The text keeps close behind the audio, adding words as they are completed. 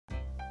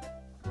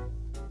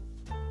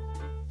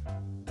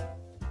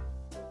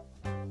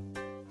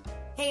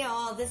Hey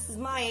all, this is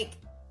Mike,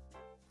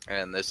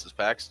 And this is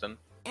Paxton.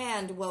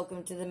 and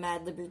welcome to the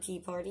Mad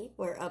LiberTEA party,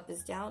 where up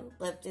is down,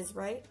 left is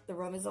right, the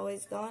rum is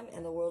always gone,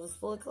 and the world is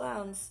full of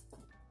clowns.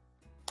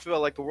 If you feel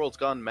like the world's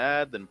gone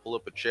mad, then pull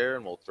up a chair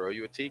and we'll throw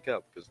you a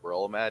teacup, because we're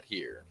all mad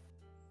here.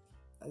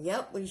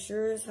 Yep, we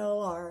sure as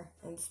hell are.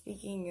 And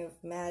speaking of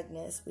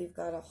madness, we've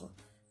got a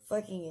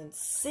fucking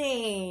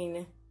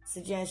insane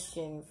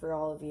suggestion for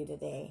all of you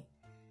today.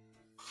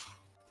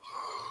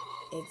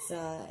 It's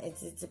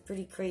a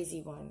pretty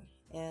crazy one,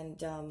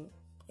 and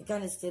it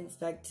kind of stems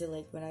back to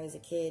like when I was a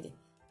kid.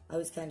 I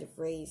was kind of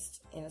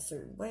raised in a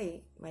certain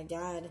way. My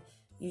dad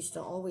used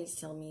to always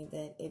tell me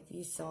that if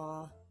you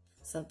saw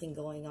something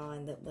going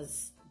on that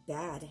was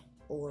bad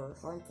or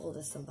harmful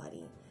to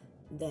somebody,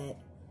 that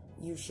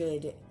you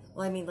should.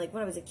 Well, I mean, like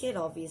when I was a kid,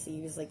 obviously,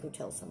 he was like, go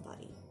tell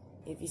somebody.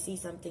 If you see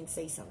something,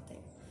 say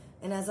something.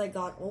 And as I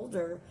got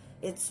older,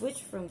 it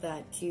switched from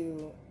that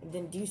to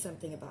then do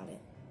something about it.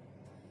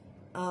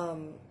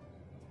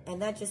 And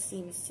that just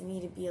seems to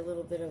me to be a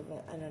little bit of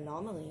an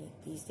anomaly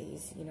these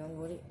days. You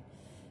know,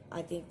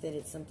 I think that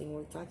it's something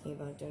worth talking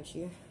about, don't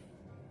you?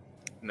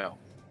 No.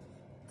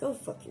 Go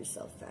fuck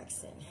yourself,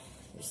 Paxton.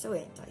 You're so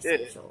It,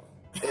 antisocial.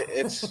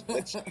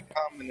 it's a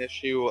common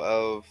issue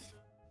of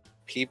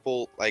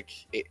people,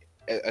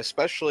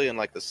 especially in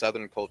like the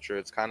Southern culture,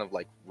 it's kind of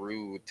like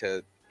rude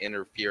to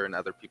interfere in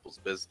other people's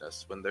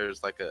business. When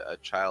there's like a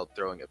child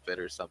throwing a fit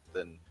or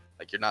something,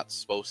 like you're not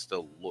supposed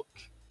to look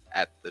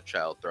at the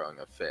child throwing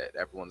a fit.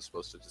 Everyone's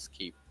supposed to just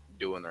keep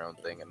doing their own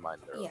thing and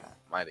minding their own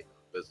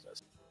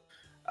business.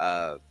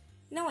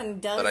 No one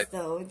But does,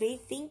 though. They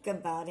think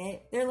about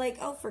it. They're like,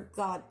 oh, for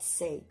God's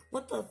sake,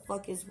 what the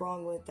fuck is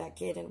wrong with that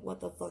kid and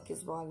what the fuck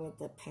is wrong with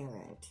the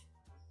parent?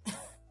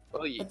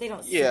 well, But they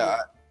don't see yeah,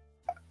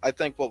 it. I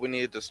think what we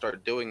need to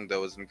start doing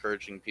though is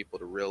encouraging people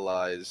to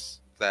realize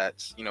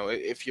that, you know,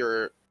 if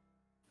you're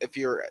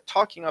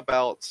talking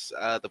about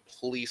the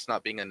police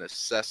not being a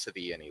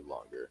necessity any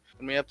longer,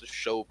 then we have to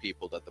show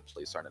people that the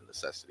police aren't a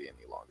necessity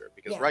any longer.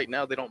 Because right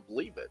now they don't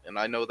believe it, and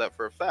I know that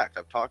for a fact.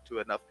 I've talked to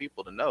enough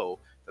people to know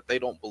that they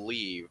don't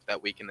believe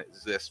that we can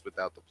exist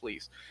without the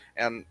police.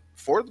 And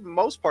for the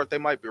most part, they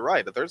might be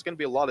right. That there's going to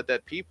be a lot of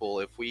dead people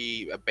if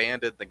we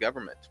abandon the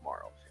government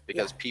tomorrow.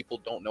 Because people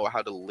don't know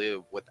how to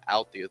live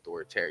without the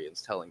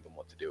authoritarians telling them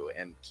what to do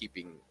and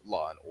keeping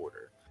law and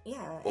order.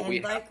 Yeah,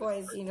 and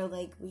likewise, you know,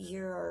 like, we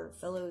hear our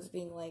fellows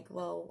being like,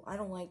 well, I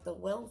don't like the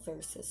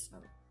welfare system.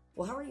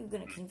 Well, how are you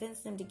going to convince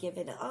them to give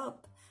it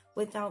up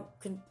without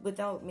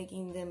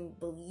making them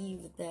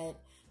believe that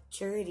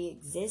charity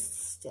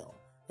exists still?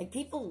 Like,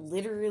 people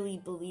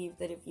literally believe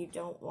that if you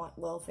don't want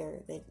welfare,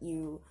 that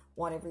you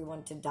want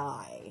everyone to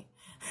die.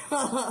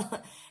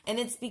 And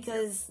it's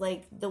because,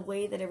 like, the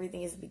way that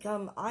everything has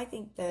become, I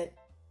think that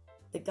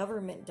the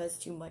government does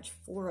too much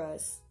for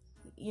us.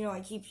 You know, I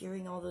keep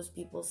hearing all those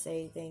people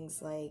say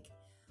things like,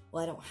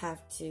 well, I don't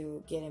have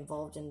to get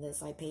involved in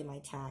this, I pay my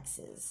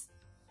taxes.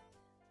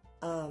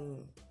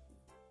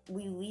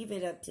 We leave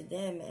it up to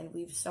them, and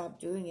we've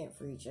stopped doing it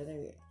for each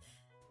other.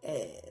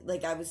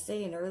 Like I was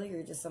saying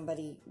earlier to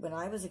somebody, when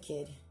I was a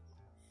kid,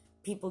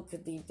 people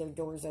could leave their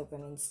doors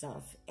open and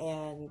stuff,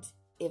 and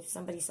if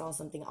somebody saw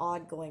something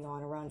odd going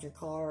on around your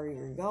car or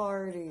your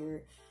yard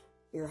or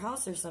your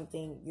house or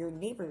something, your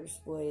neighbors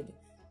would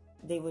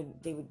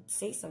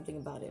say something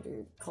about it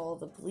or call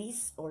the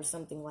police or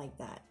something like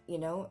that, you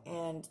know,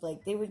 and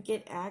like they would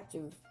get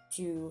active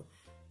to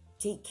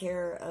take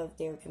care of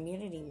their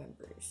community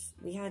members.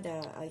 We had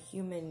a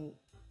human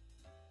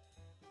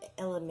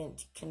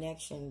element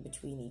connection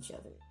between each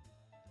other.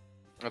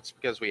 That's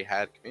because we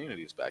had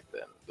communities back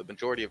then. The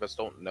majority of us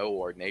don't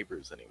know our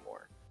neighbors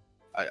anymore.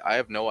 I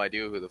have no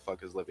idea who the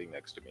fuck is living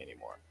next to me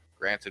anymore.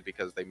 Granted,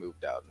 because they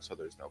moved out and so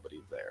there's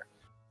nobody there.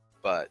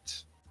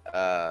 But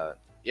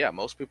yeah,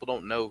 most people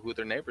don't know who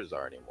their neighbors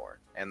are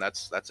anymore, and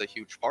that's a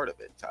huge part of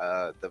it.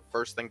 The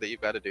first thing that you've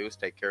got to do is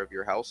take care of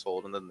your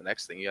household, and then the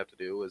next thing you have to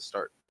do is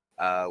start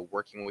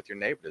working with your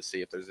neighbor to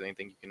see if there's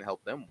anything you can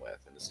help them with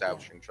and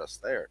establishing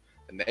trust there.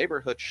 The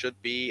neighborhood should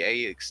be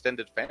a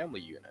extended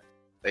family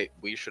unit.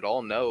 We should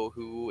all know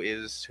who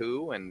is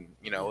who, and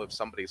you know, if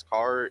somebody's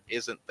car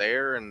isn't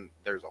there and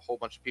there's a whole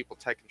bunch of people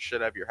taking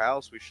shit out of your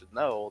house, we should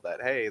know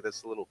that, hey, this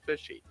is a little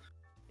fishy.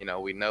 You know,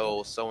 we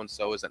know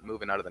so-and-so isn't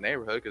moving out of the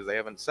neighborhood because they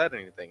haven't said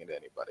anything to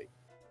anybody.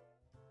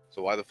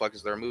 So why the fuck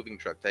is there a moving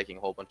truck taking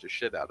a whole bunch of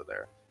shit out of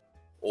there?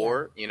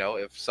 Or, you know,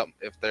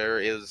 if there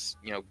is,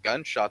 you know,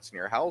 gunshots in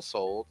your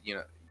household, you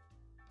know,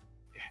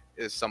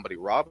 is somebody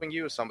robbing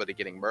you? Is somebody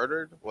getting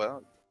murdered?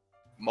 Well,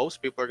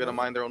 most people are going to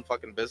mind their own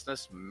fucking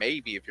business.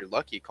 Maybe, if you're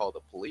lucky, call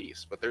the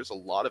police. But there's a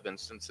lot of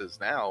instances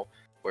now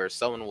where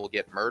someone will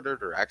get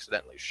murdered or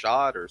accidentally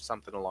shot or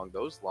something along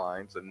those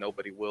lines, and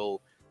nobody will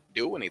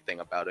do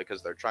anything about it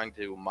because they're trying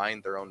to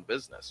mind their own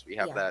business. We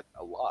have that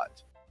a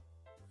lot.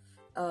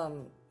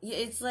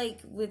 It's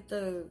like with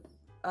the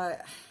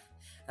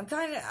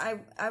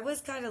I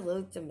was kind of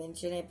loath to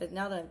mention it, but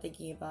now that I'm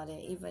thinking about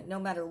it, even no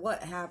matter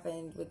what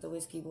happened with the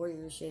Whiskey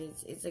Warrior shit,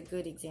 it's a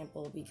good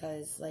example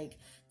because, like,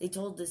 they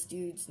told this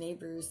dude's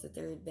neighbors that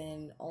there had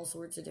been all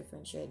sorts of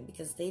different shit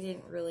because they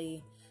didn't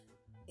really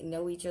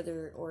know each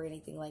other or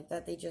anything like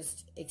that. They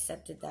just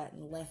accepted that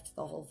and left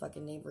the whole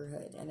fucking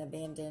neighborhood and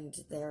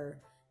abandoned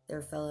their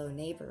fellow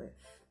neighbor.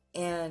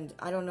 And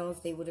I don't know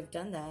if they would have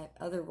done that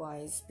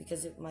otherwise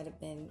because it might have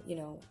been,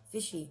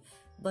 fishy.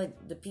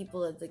 But the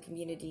people of the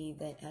community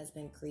that has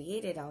been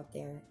created out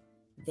there,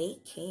 they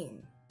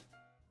came.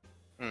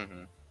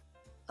 Mm-hmm.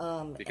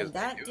 And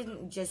that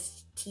didn't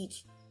just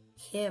teach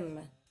him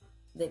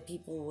that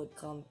people would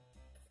come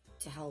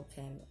to help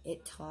him.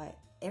 It taught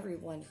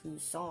everyone who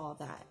saw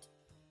that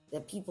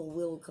people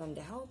will come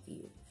to help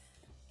you.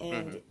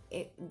 And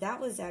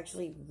that was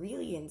actually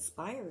really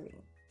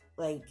inspiring.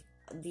 Like,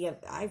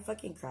 I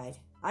fucking cried.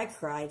 I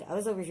cried. I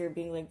was over here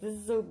being like, this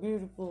is so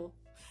beautiful.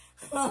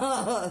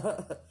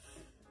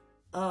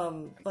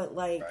 But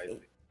like,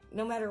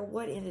 no matter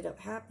what ended up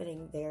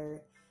happening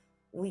there,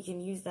 we can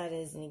use that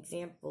as an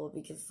example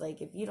because,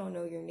 like, if you don't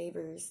know your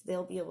neighbors,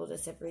 they'll be able to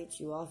separate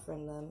you off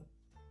from them,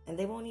 and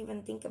they won't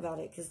even think about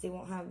it because they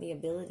won't have the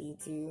ability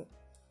to.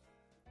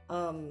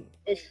 And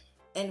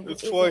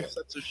it's why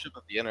censorship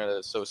of the internet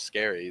is so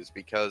scary, is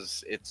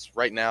because it's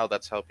right now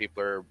that's how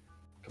people are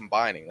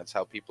combining, that's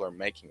how people are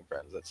making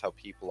friends, that's how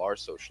people are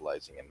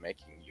socializing and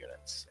making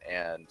units,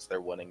 and they're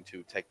wanting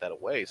to take that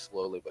away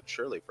slowly but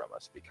surely from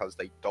us because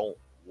they don't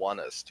want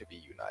us to be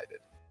united.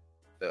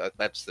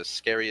 That's the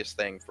scariest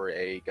thing for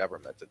a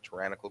government, a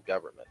tyrannical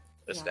government,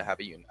 is to have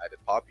a united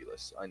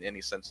populace in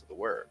any sense of the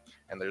word.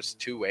 And there's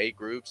 2A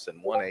groups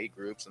and 1A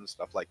groups and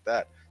stuff like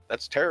that.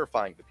 That's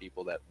terrifying to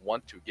people that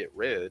want to get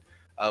rid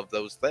of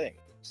those things.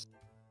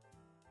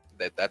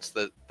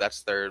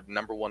 That's their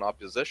number one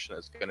opposition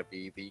is going to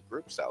be the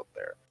groups out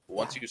there. But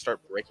once you start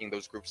breaking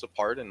those groups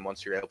apart, and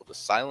once you're able to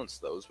silence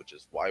those, which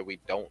is why we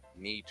don't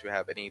need to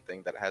have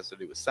anything that has to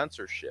do with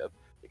censorship,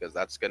 because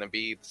that's going to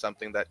be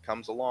something that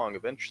comes along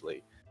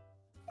eventually.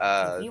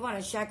 If you want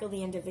to shackle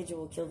the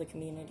individual, kill the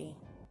community.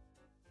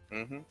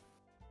 Mm-hmm.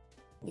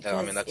 Because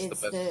I mean, that's the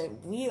best.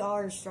 We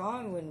are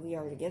strong when we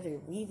are together.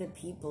 We the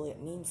people,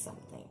 it means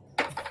something.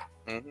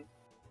 Mm-hmm.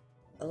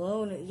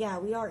 Alone,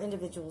 we are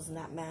individuals and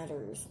that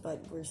matters,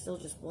 but we're still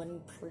just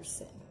one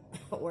person.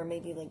 Or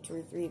maybe like 2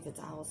 or 3 if it's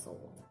a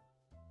household.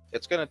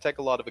 It's going to take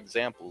a lot of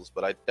examples,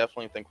 but I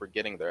definitely think we're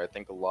getting there. I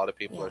think a lot of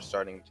people are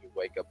starting to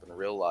wake up and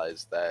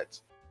realize that,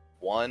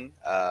 one,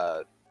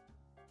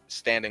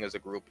 standing as a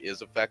group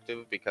is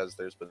effective, because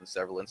there's been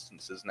several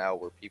instances now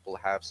where people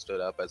have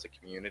stood up as a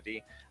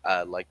community,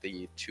 like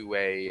the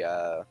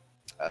 2A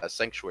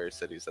sanctuary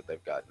cities that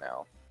they've got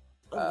now.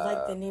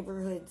 Like the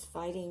neighborhoods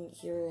fighting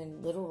here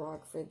in Little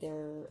Rock for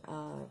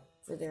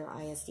their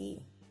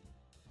ISD.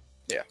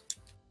 Yeah.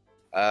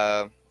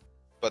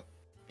 But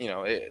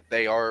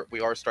we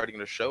are starting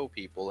to show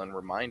people and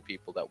remind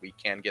people that we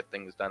can get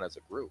things done as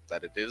a group,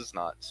 that it is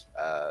not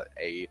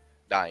a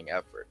dying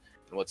effort.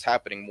 And what's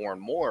happening more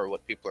and more,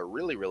 what people are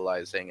really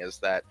realizing is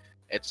that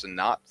it's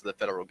not the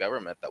federal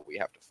government that we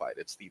have to fight,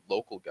 it's the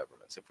local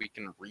governments. If we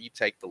can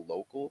retake the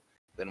local,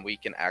 then we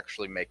can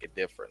actually make a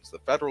difference. The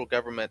federal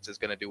government is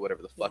going to do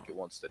whatever the fuck it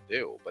wants to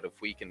do, but if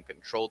we can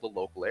control the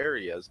local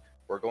areas,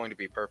 we're going to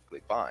be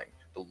perfectly fine.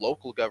 The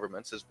local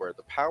governments is where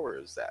the power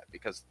is at,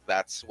 because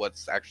that's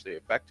what's actually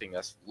affecting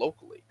us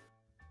locally.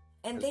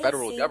 And the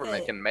federal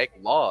government can make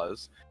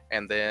laws,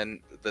 and then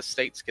the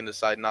states can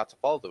decide not to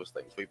follow those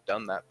things. We've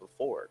done that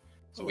before,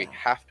 so we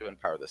have to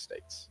empower the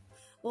states.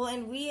 Well,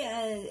 and we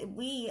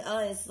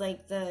us,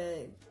 like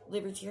the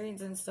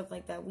libertarians and stuff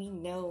like that, we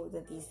know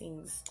that these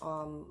things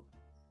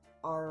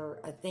are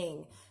a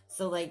thing.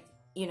 So, like,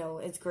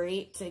 it's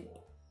great to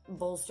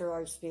bolster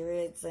our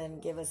spirits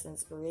and give us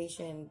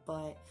inspiration,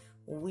 but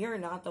we're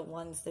not the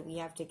ones that we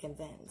have to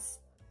convince.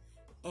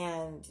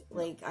 And,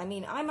 like, I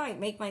mean, I might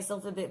make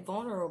myself a bit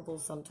vulnerable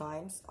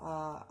sometimes,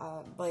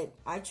 but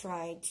I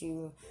try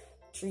to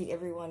treat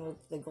everyone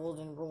with the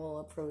golden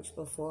rule approach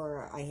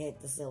before I hit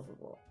the silver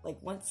rule.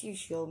 Like, once you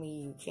show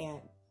me you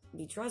can't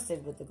be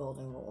trusted with the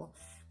golden rule,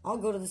 I'll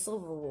go to the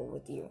silver rule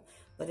with you.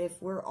 But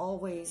if we're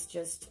always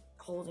just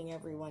holding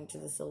everyone to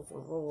the silver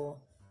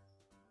rule,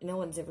 no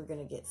one's ever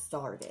going to get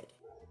started.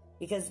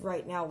 Because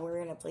right now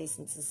we're in a place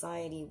in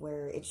society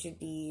where it should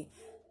be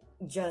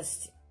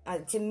just,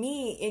 to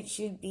me, it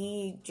should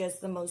be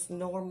just the most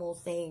normal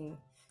thing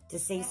to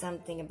say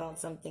something about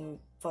something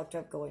fucked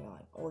up going on,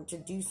 or to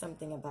do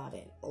something about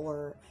it,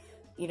 or,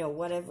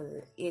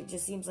 whatever. It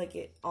just seems like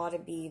it ought to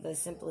be the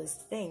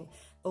simplest thing.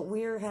 But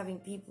we're having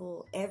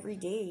people every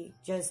day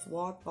just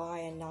walk by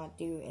and not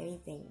do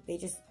anything. They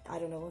just, I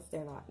don't know if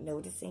they're not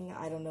noticing.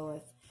 I don't know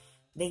if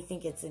they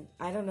think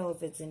I don't know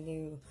if it's a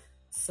new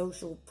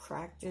social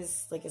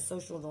practice, like a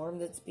social norm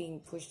that's being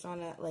pushed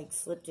on it, like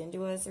slipped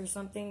into us or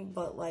something.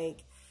 But,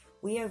 like,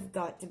 we have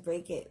got to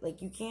break it.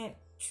 Like, you can't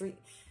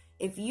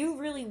if you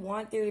really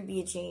want there to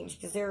be a change,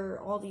 because there are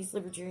all these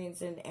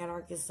libertarians and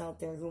anarchists out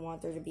there who want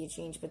there to be a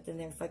change, but then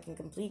they're fucking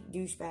complete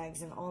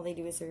douchebags and all they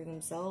do is serve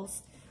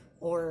themselves.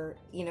 Or,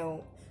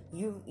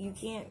 you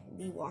can't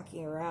be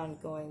walking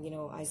around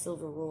going, I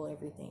silver rule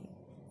everything.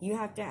 You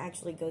have to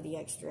actually go the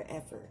extra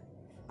effort.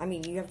 I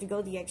mean, you have to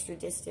go the extra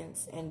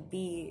distance and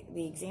be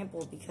the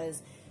example,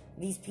 because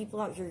these people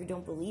out here who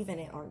don't believe in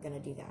it aren't going to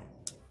do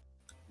that.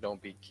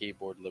 Don't be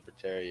keyboard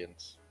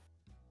libertarians.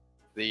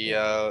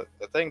 Yeah.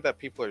 The thing that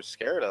people are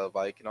scared of,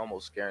 I can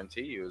almost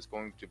guarantee you, is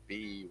going to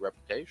be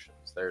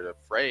reputations. They're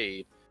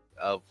afraid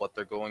of what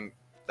they're going.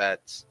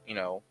 That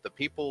the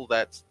people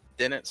that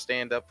didn't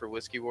stand up for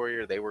Whiskey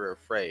Warrior, they were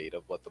afraid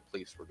of what the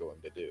police were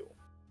going to do.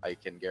 I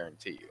can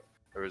guarantee you.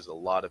 There was a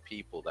lot of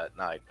people that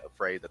night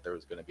afraid that there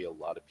was going to be a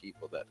lot of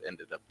people that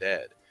ended up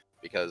dead,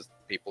 because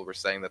people were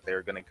saying that they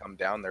were going to come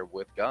down there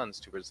with guns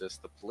to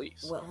resist the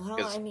police. Well,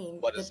 Because I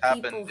mean, what the has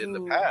people happened in the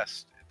who.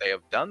 past, they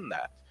have done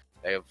that.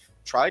 They have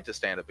tried to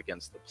stand up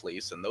against the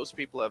police, and those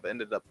people have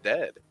ended up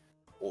dead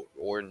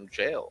or in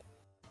jail.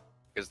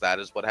 Because that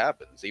is what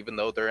happens. Even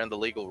though they're in the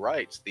legal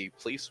rights, the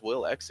police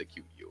will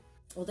execute you.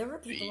 Well, there were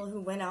people who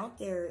went out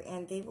there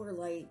and they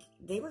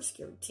were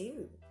scared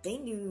too. They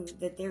knew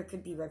that there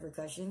could be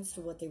repercussions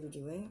to what they were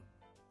doing.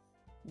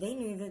 They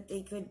knew that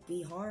they could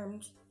be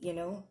harmed,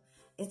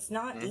 It's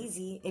not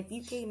easy. If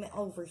you came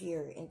over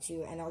here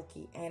into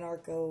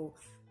anarcho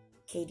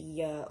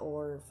Cadia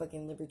or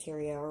fucking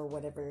Libertaria or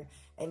whatever,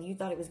 and you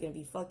thought it was gonna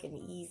be fucking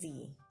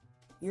easy,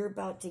 you're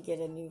about to get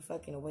a new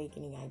fucking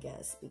awakening, I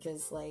guess.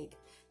 Because,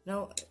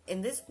 no,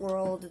 in this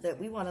world that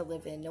we want to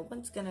live in, no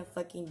one's gonna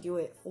fucking do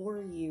it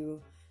for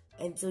you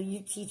until you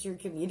teach your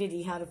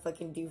community how to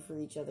fucking do for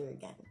each other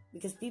again.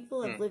 Because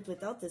people have lived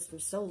without this for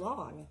so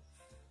long.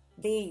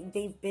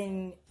 They've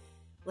been,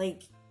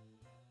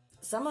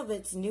 some of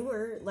it's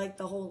newer, like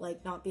the whole,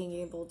 not being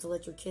able to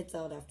let your kids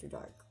out after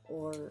dark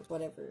or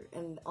whatever.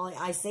 And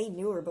I say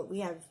newer, but we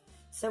have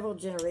several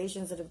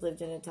generations that have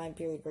lived in a time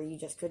period where you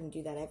just couldn't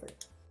do that ever.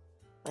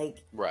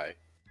 Right.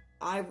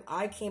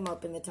 I came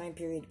up in the time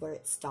period where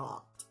it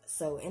stopped.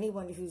 So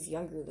anyone who's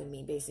younger than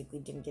me basically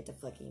didn't get to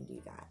fucking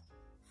do that.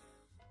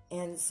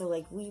 And so,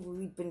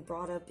 we've been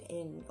brought up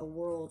in a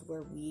world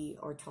where we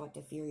are taught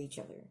to fear each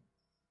other.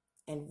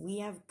 And we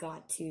have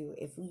got to,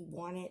 if we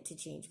want it to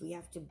change, we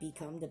have to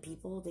become the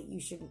people that you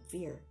shouldn't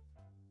fear.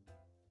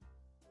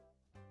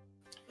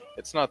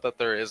 It's not that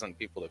there isn't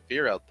people to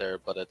fear out there,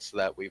 but it's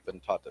that we've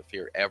been taught to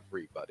fear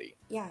everybody.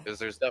 Yeah. Because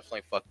there's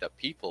definitely fucked up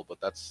people, but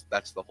that's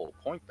the whole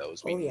point, though,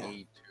 is we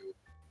need to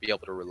be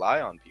able to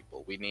rely on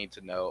people. We need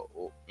to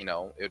know,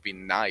 it would be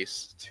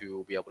nice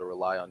to be able to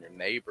rely on your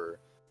neighbor,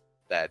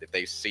 that if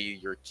they see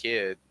your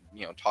kid,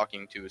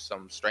 talking to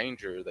some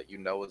stranger that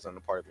isn't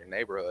a part of your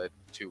neighborhood,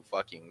 to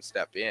fucking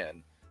step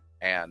in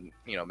and,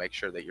 make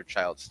sure that your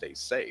child stays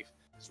safe.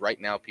 Because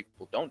right now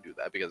people don't do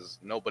that because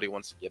nobody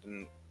wants to get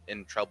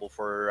in trouble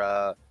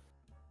for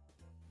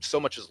so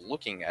much as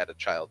looking at a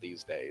child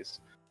these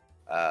days.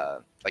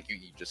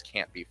 You just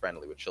can't be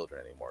friendly with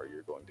children anymore.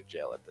 You're going to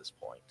jail at this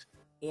point.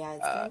 Yeah,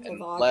 it's kind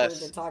of awkward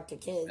to talk to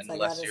kids.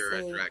 Unless you're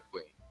a drag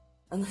queen.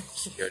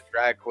 You're a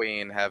drag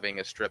queen having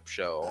a strip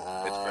show.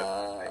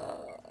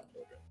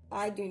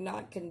 I do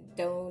not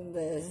condone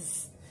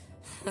this.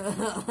 You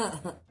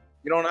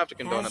don't have to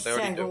condone it. They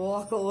already do.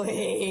 Walk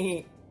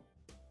away.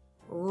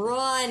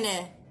 Run.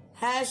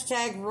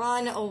 Hashtag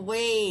run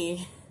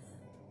away.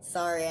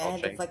 Sorry, I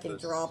had to fucking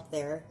drop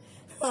there.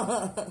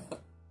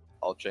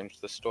 I'll change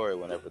the story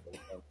whenever they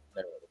come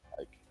there.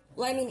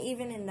 Well, I mean,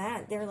 even in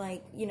that, they're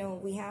like,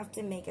 we have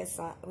to make a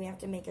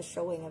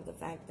showing of the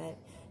fact that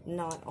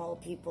not all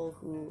people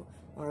who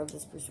are of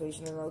this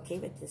persuasion are okay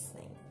with this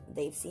thing.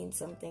 They've seen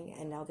something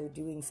and now they're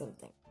doing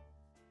something.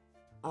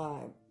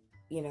 I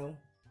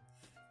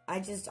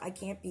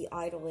can't be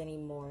idle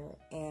anymore.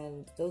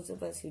 And those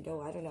of us who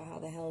know, I don't know how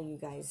the hell you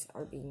guys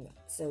are being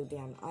so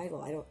damn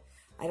idle.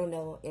 I don't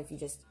know if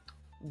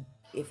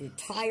you're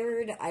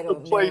tired. I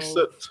don't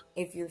know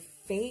if you're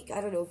fake.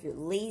 I don't know if you're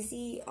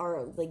lazy,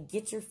 or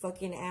get your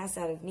fucking ass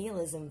out of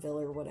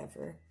nihilismville or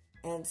whatever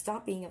and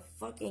stop being a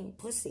fucking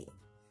pussy.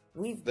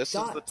 This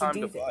got is the time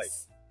to do this.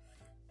 Fight.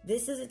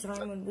 This is a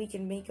time when we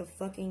can make a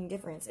fucking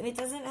difference. And it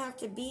doesn't have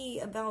to be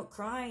about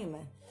crime.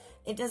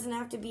 It doesn't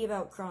have to be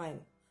about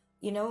crime.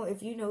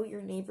 If you know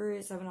your neighbor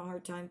is having a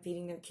hard time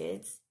feeding their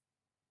kids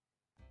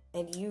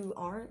and you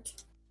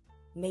aren't,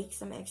 make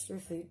some extra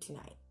food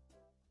tonight.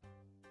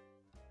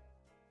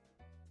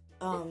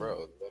 But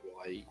bro, what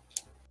will I eat?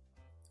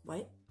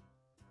 What?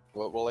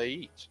 What will I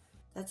eat?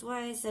 That's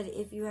why I said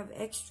if you have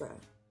extra.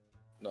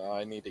 No,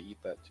 I need to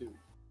eat that too.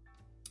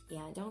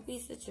 Yeah, don't be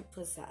such a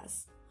puss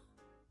ass.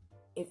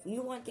 If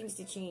you want things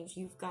to change,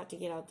 you've got to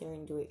get out there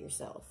and do it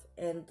yourself.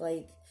 And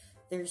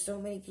there's so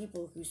many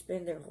people who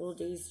spend their whole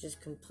days just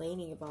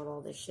complaining about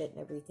all this shit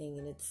and everything,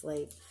 and it's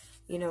I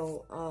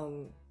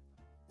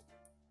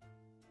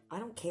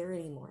don't care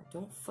anymore.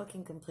 Don't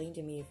fucking complain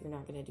to me if you're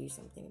not gonna do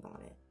something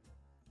about it.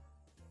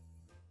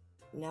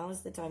 Now is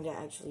the time to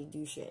actually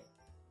do shit.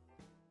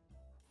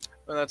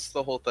 And that's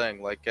the whole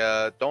thing.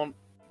 Don't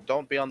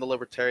don't be on the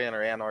libertarian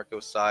or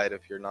anarcho side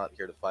if you're not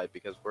here to fight,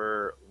 because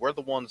we're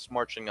the ones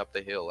marching up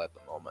the hill at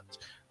the moment.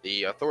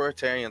 The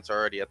authoritarians are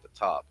already at the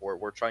top.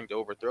 We're trying to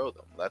overthrow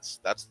them. That's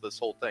this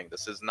whole thing.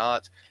 This is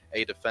not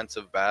a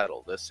defensive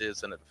battle. This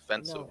is an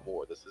offensive No.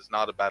 war. This is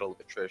not a battle of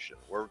attrition.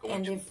 We're going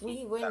And to if we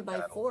lose win that by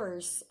battle.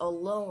 force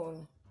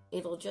alone,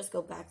 it'll just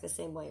go back the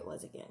same way it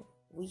was again.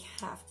 We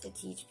have to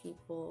teach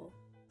people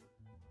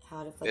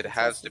how to fucking It has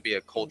trust to be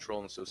a cultural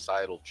and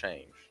societal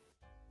change.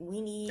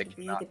 We need It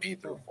we cannot the be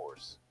people. through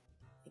force.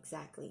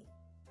 Exactly.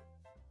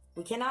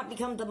 We cannot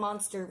become the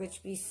monster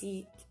which we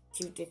seek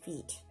to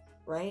defeat,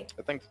 right?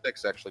 I think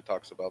Six actually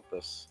talks about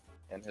this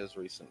in his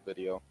recent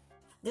video.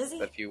 Does he?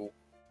 That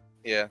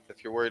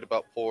if you're worried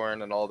about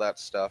porn and all that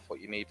stuff, what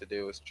you need to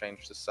do is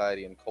change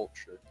society and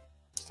culture.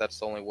 That's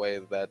the only way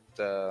that.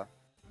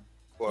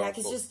 Yeah,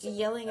 because just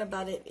yelling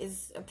about it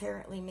is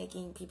apparently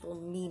making people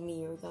meme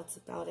you. That's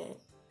about it.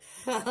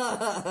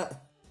 I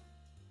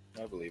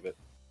believe it.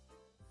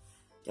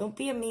 Don't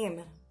be a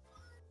meme.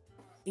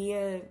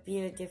 I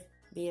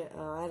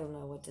don't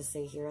know what to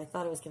say here. I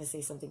thought I was going to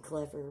say something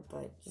clever,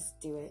 but just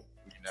do it.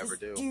 You never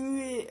do. Do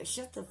it.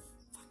 Shut the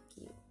fuck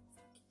you.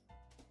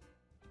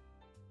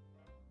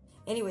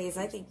 Anyways,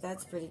 I think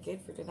that's pretty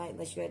good for tonight,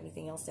 unless you had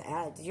anything else to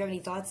add. Did you have any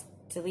thoughts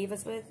to leave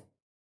us with?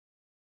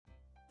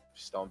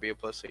 Just don't be a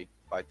pussy.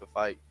 Fight the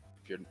fight.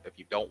 If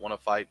you don't want to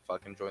fight,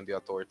 fucking join the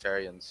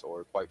authoritarians,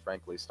 or quite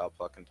frankly, stop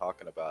fucking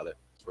talking about it.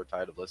 'Cause we're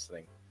tired of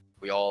listening.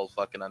 We all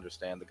fucking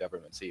understand the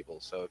government's evil,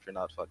 so if you're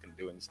not fucking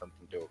doing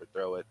something to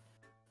overthrow it,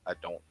 I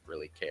don't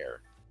really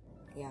care.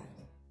 Yeah.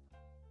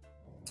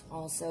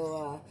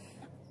 Also,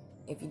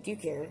 if you do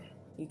care,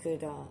 you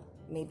could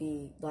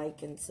maybe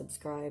like and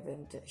subscribe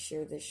and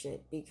share this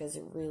shit, because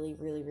it really,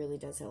 really, really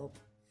does help.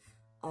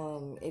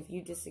 If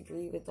you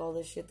disagree with all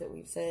this shit that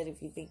we've said,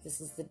 if you think this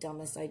is the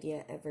dumbest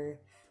idea ever,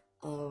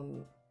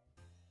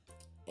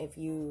 if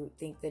you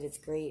think that it's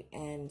great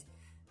and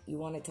you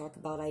want to talk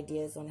about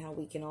ideas on how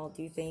we can all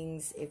do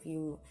things, if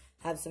you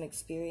have some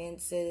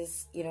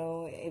experiences,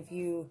 if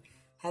you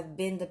have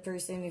been the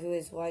person who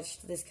has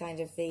watched this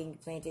kind of thing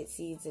plant its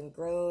seeds and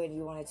grow, and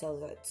you want to tell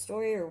that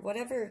story or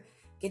whatever,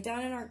 get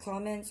down in our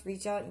comments,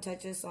 reach out and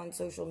touch us on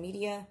social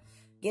media,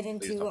 get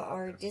into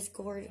our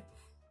Discord.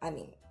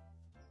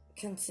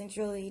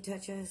 Consensually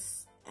touch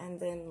us, and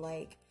then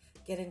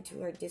get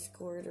into our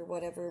Discord or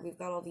whatever. We've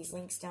got all these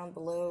links down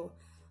below.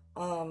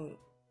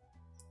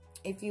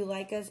 If you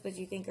like us but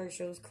you think our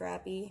show's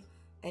crappy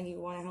and you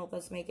want to help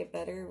us make it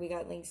better, we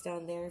got links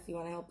down there if you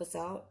want to help us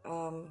out.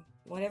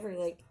 Whatever,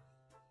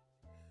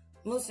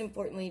 most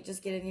importantly,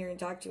 just get in here and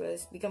talk to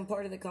us. Become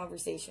part of the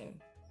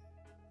conversation.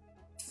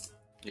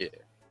 Yeah.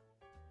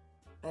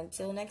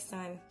 Until next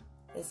time,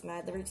 this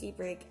Mad LiberTEA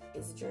break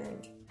is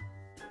adjourned.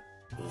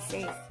 Be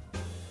safe.